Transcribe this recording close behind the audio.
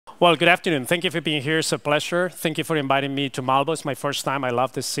Well, good afternoon. Thank you for being here. It's a pleasure. Thank you for inviting me to Malbo. It's my first time. I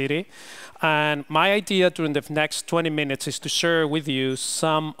love this city. And my idea during the next 20 minutes is to share with you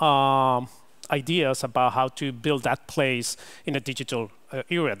some ideas about how to build that place in a digital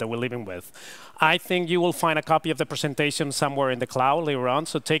era that we're living with. I think you will find a copy of the presentation somewhere in the cloud later on,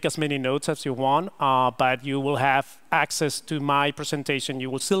 so take as many notes as you want, but you will have access to my presentation. You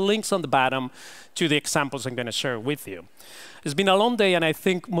will see links on the bottom to the examples I'm going to share with you. It's been a long day, and I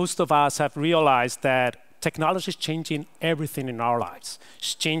think most of us have realized that technology is changing everything in our lives.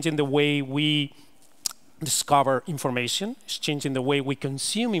 It's changing the way we discover information, it's changing the way we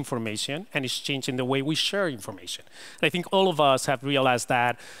consume information, and it's changing the way we share information. And I think all of us have realized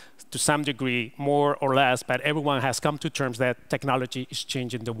that to some degree, more or less, but everyone has come to terms that technology is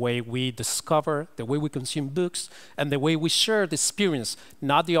changing the way we discover, the way we consume books, and the way we share the experience,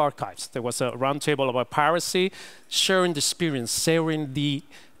 not the archives. There was a roundtable about piracy, sharing the experience, sharing the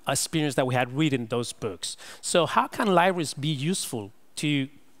experience that we had reading those books. So how can libraries be useful to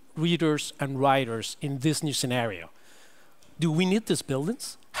readers and writers in this new scenario? Do we need these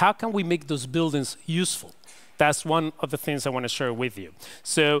buildings? How can we make those buildings useful? That's one of the things I want to share with you.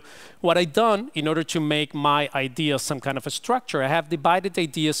 So what I've done in order to make my ideas some kind of a structure, I have divided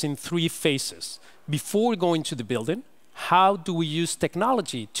ideas in 3 phases. Before going to the building, how do we use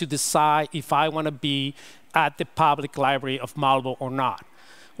technology to decide if I want to be at the public library of Malbo or not?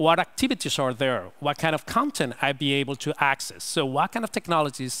 What activities are there? What kind of content I'd be able to access? So what kind of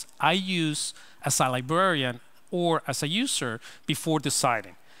technologies I use as a librarian or as a user before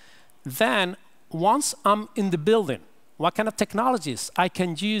deciding. Then, once I'm in the building, what kind of technologies I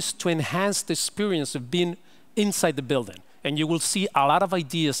can use to enhance the experience of being inside the building. And you will see a lot of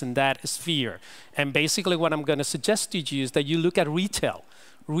ideas in that sphere. And basically what I'm going to suggest to you is that you look at retail.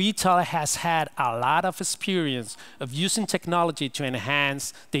 Retail has had a lot of experience of using technology to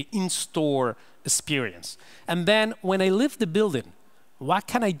enhance the in-store experience. And then when I leave the building, what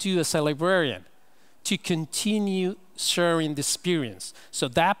can I do as a librarian to continue sharing the experience? So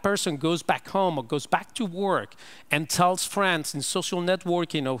that person goes back home or goes back to work and tells friends in social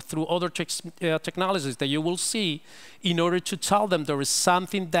networking or through other technologies that you will see in order to tell them there is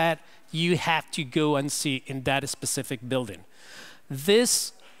something that you have to go and see in that specific building.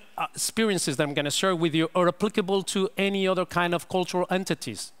 These experiences that I'm going to share with you are applicable to any other kind of cultural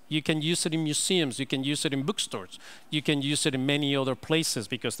entities. You can use it in museums, you can use it in bookstores, you can use it in many other places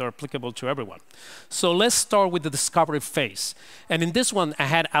because they're applicable to everyone. So let's start with the discovery phase. And in this one, I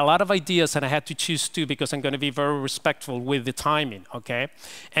had a lot of ideas and I had to choose 2 because I'm going to be very respectful with the timing, okay?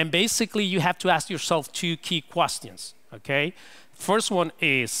 And basically, you have to ask yourself 2 key questions, okay? First one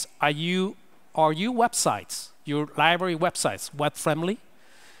is, are your websites, your library websites, web-friendly?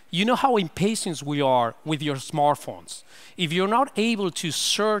 You know how impatient we are with your smartphones. If you're not able to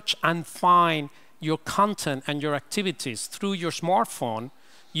search and find your content and your activities through your smartphone,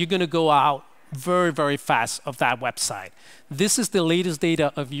 you're going to go out very, very fast of that website. This is the latest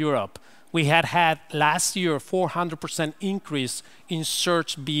data of Europe. We had last year 400% increase in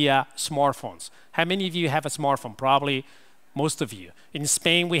search via smartphones. How many of you have a smartphone? Probably most of you. In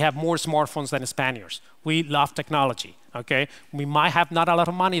Spain, we have more smartphones than Spaniards. We love technology, okay? We might have not a lot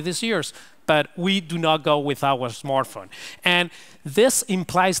of money this year, but we do not go without our smartphone. And this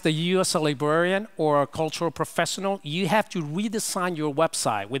implies that you as a librarian or a cultural professional, you have to redesign your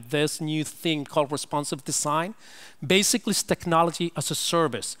website with this new thing called responsive design. Basically, it's technology as a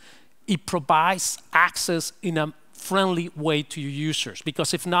service. It provides access in a friendly way to your users,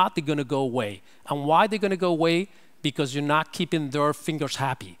 because if not, they're going to go away. And why they're going to go away? Because you're not keeping their fingers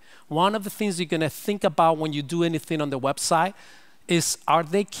happy. One of the things you're going to think about when you do anything on the website is, are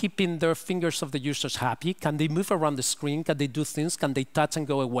they keeping their fingers of the users happy? Can they move around the screen? Can they do things? Can they touch and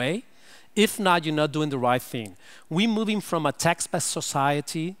go away? If not, you're not doing the right thing. We're moving from a text-based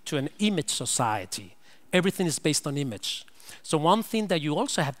society to an image society. Everything is based on image. So one thing that you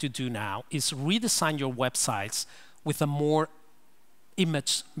also have to do now is redesign your websites with a more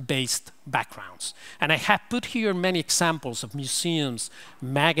image-based backgrounds. And I have put here many examples of museums,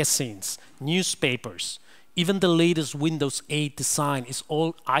 magazines, newspapers. Even the latest Windows 8 design is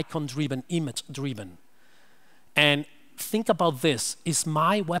all icon-driven, image-driven. And think about this. Is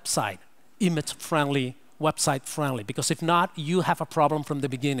my website image-friendly, website-friendly? Because if not, you have a problem from the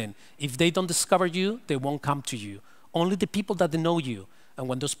beginning. If they don't discover you, they won't come to you. Only the people that know you. And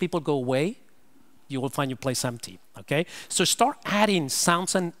when those people go away, you will find your place empty, okay? So start adding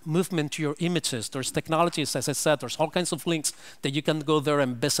sounds and movement to your images. There's technologies, as I said, there's all kinds of links that you can go there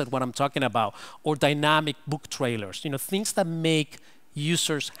and visit what I'm talking about, or dynamic book trailers, things that make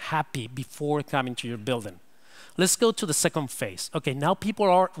users happy before coming to your building. Let's go to the second phase. Okay, now people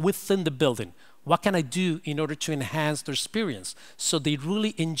are within the building. What can I do in order to enhance their experience so they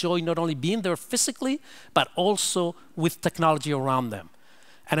really enjoy not only being there physically, but also with technology around them?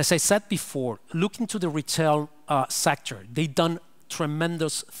 And as I said before, look into the retail sector. They've done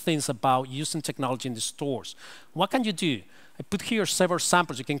tremendous things about using technology in the stores. What can you do? I put here several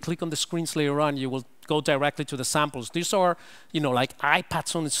samples. You can click on the screens later on. You will go directly to the samples. These are, like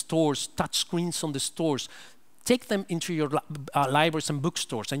iPads on the stores, touch screens on the stores. Take them into your libraries and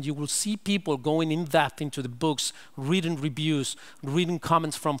bookstores, and you will see people going in depth into the books, reading reviews, reading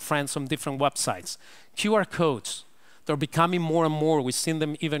comments from friends on different websites. QR codes. They're becoming more and more. We've seen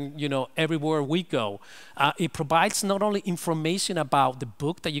them even, everywhere we go. It provides not only information about the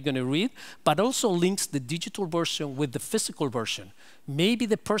book that you're going to read, but also links the digital version with the physical version. Maybe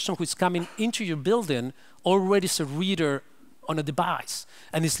the person who's coming into your building already is a reader on a device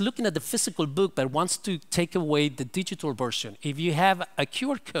and is looking at the physical book but wants to take away the digital version. If you have a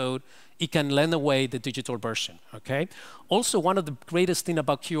QR code, it can lend away the digital version, okay? Also, one of the greatest things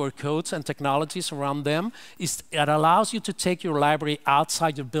about QR codes and technologies around them is it allows you to take your library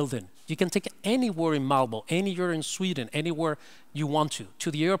outside your building. You can take it anywhere in Malmö, anywhere in Sweden, anywhere you want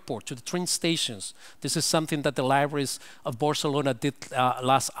to the airport, to the train stations. This is something that the libraries of Barcelona did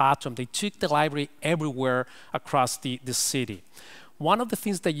last autumn. They took the library everywhere across the city. One of the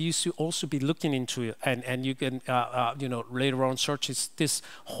things that you should also be looking into, and you can later on search, is this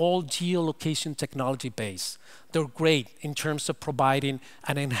whole geolocation technology base. They're great in terms of providing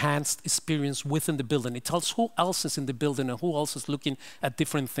an enhanced experience within the building. It tells who else is in the building and who else is looking at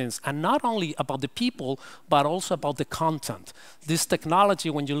different things. And not only about the people, but also about the content. This technology,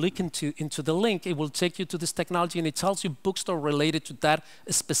 when you look into the link, it will take you to this technology and it tells you books that are related to that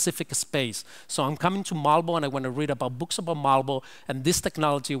specific space. So I'm coming to Malmö and I want to read about books about Malmö, and this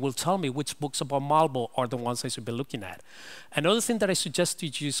technology will tell me which books about Malmö are the ones I should be looking at. Another thing that I suggest to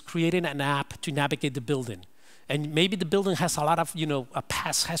you is creating an app to navigate the building. And maybe the building has a lot of, a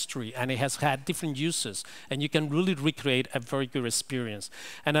past history and it has had different uses, and you can really recreate a very good experience.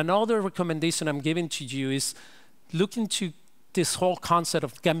 And another recommendation I'm giving to you is look into this whole concept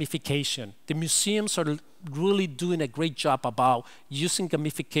of gamification. The museums are really doing a great job about using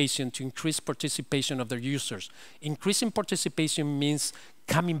gamification to increase participation of their users. Increasing participation means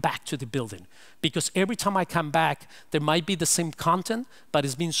coming back to the building, because every time I come back, there might be the same content, but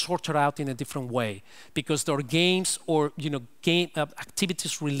it's being sorted out in a different way, because there are games or game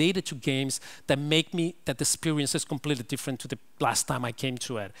activities related to games that make the experience is completely different to the last time I came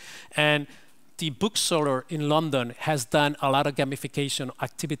to it. And the bookseller in London has done a lot of gamification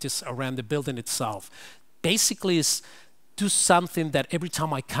activities around the building itself. Basically, it's do something that every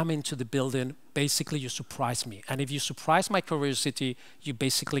time I come into the building, basically you surprise me. And if you surprise my curiosity, you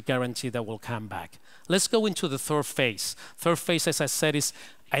basically guarantee that we'll come back. Let's go into the third phase. Third phase, as I said, is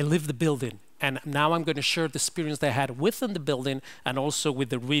I leave the building. And now I'm going to share the experience that I had within the building and also with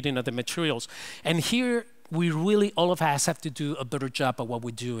the reading of the materials. And here, we really, all of us have to do a better job at what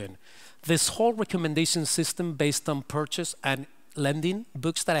we're doing. This whole recommendation system based on purchase and lending,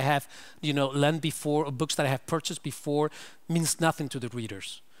 books that I have, lent before, or books that I have purchased before, means nothing to the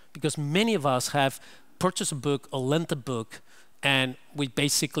readers. Because many of us have purchased a book or lent a book, and we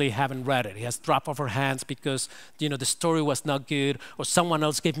basically haven't read it. It has dropped off our hands because, the story was not good, or someone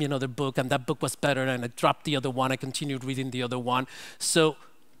else gave me another book, and that book was better, and I dropped the other one. I continued reading the other one. So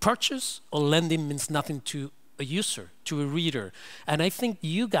purchase or lending means nothing to a user, to a reader. And I think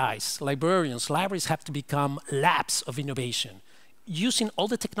you guys, librarians, libraries have to become labs of innovation, using all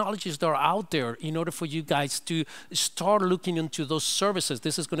the technologies that are out there in order for you guys to start looking into those services.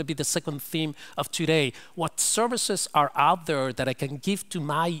 This is going to be the second theme of today. What services are out there that I can give to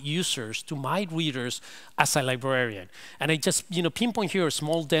my users, to my readers as a librarian? And I just, pinpoint here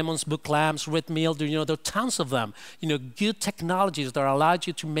small demos, book lamps, read mail, there are tons of them. Good technologies that allow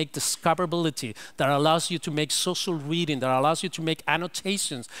you to make discoverability, that allows you to make social reading, that allows you to make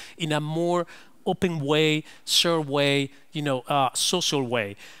annotations in a more open way, shared way, social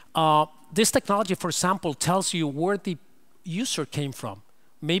way. This technology, for example, tells you where the user came from.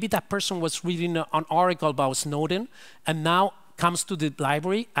 Maybe that person was reading an article about Snowden and now comes to the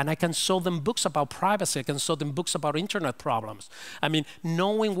library, and I can show them books about privacy. I can show them books about internet problems. I mean,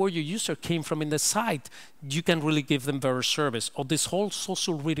 knowing where your user came from in the site, you can really give them better service. Or this whole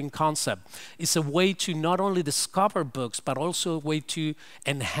social reading concept is a way to not only discover books, but also a way to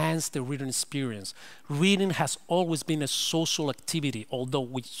enhance the reading experience. Reading has always been a social activity, although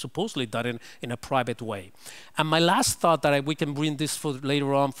we supposedly done it in a private way. And my last thought that we can bring this for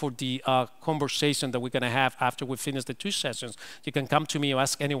later on for the conversation that we're going to have after we finish the 2 sessions. You can come to me or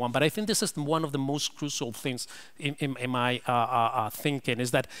ask anyone, but I think this is one of the most crucial things in my thinking,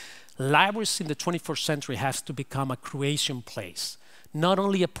 is that libraries in the 21st century has to become a creation place, not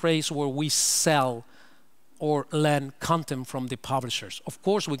only a place where we sell or lend content from the publishers. Of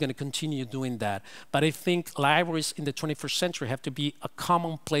course, we're going to continue doing that. But I think libraries in the 21st century have to be a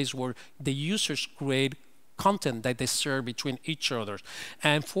common place where the users create content that they share between each other.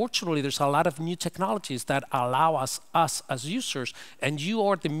 And fortunately, there's a lot of new technologies that allow us as users, and you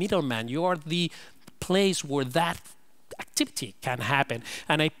are the middleman. You are the place where that activity can happen.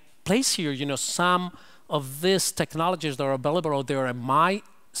 And I place here, some of these technologies that are available out there, and my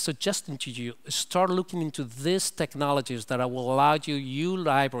suggestion to you, start looking into these technologies that will allow you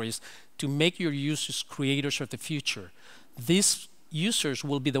libraries to make your users creators of the future. These users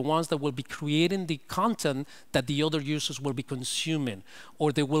will be the ones that will be creating the content that the other users will be consuming,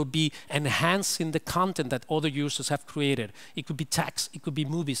 or they will be enhancing the content that other users have created. It could be text, it could be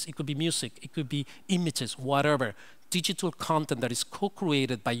movies, it could be music, it could be images, whatever. Digital content that is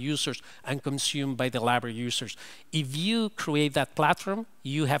co-created by users and consumed by the library users. If you create that platform,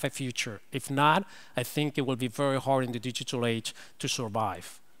 you have a future. If not, I think it will be very hard in the digital age to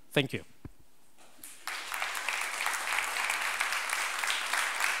survive. Thank you.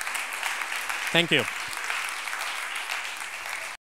 Thank you.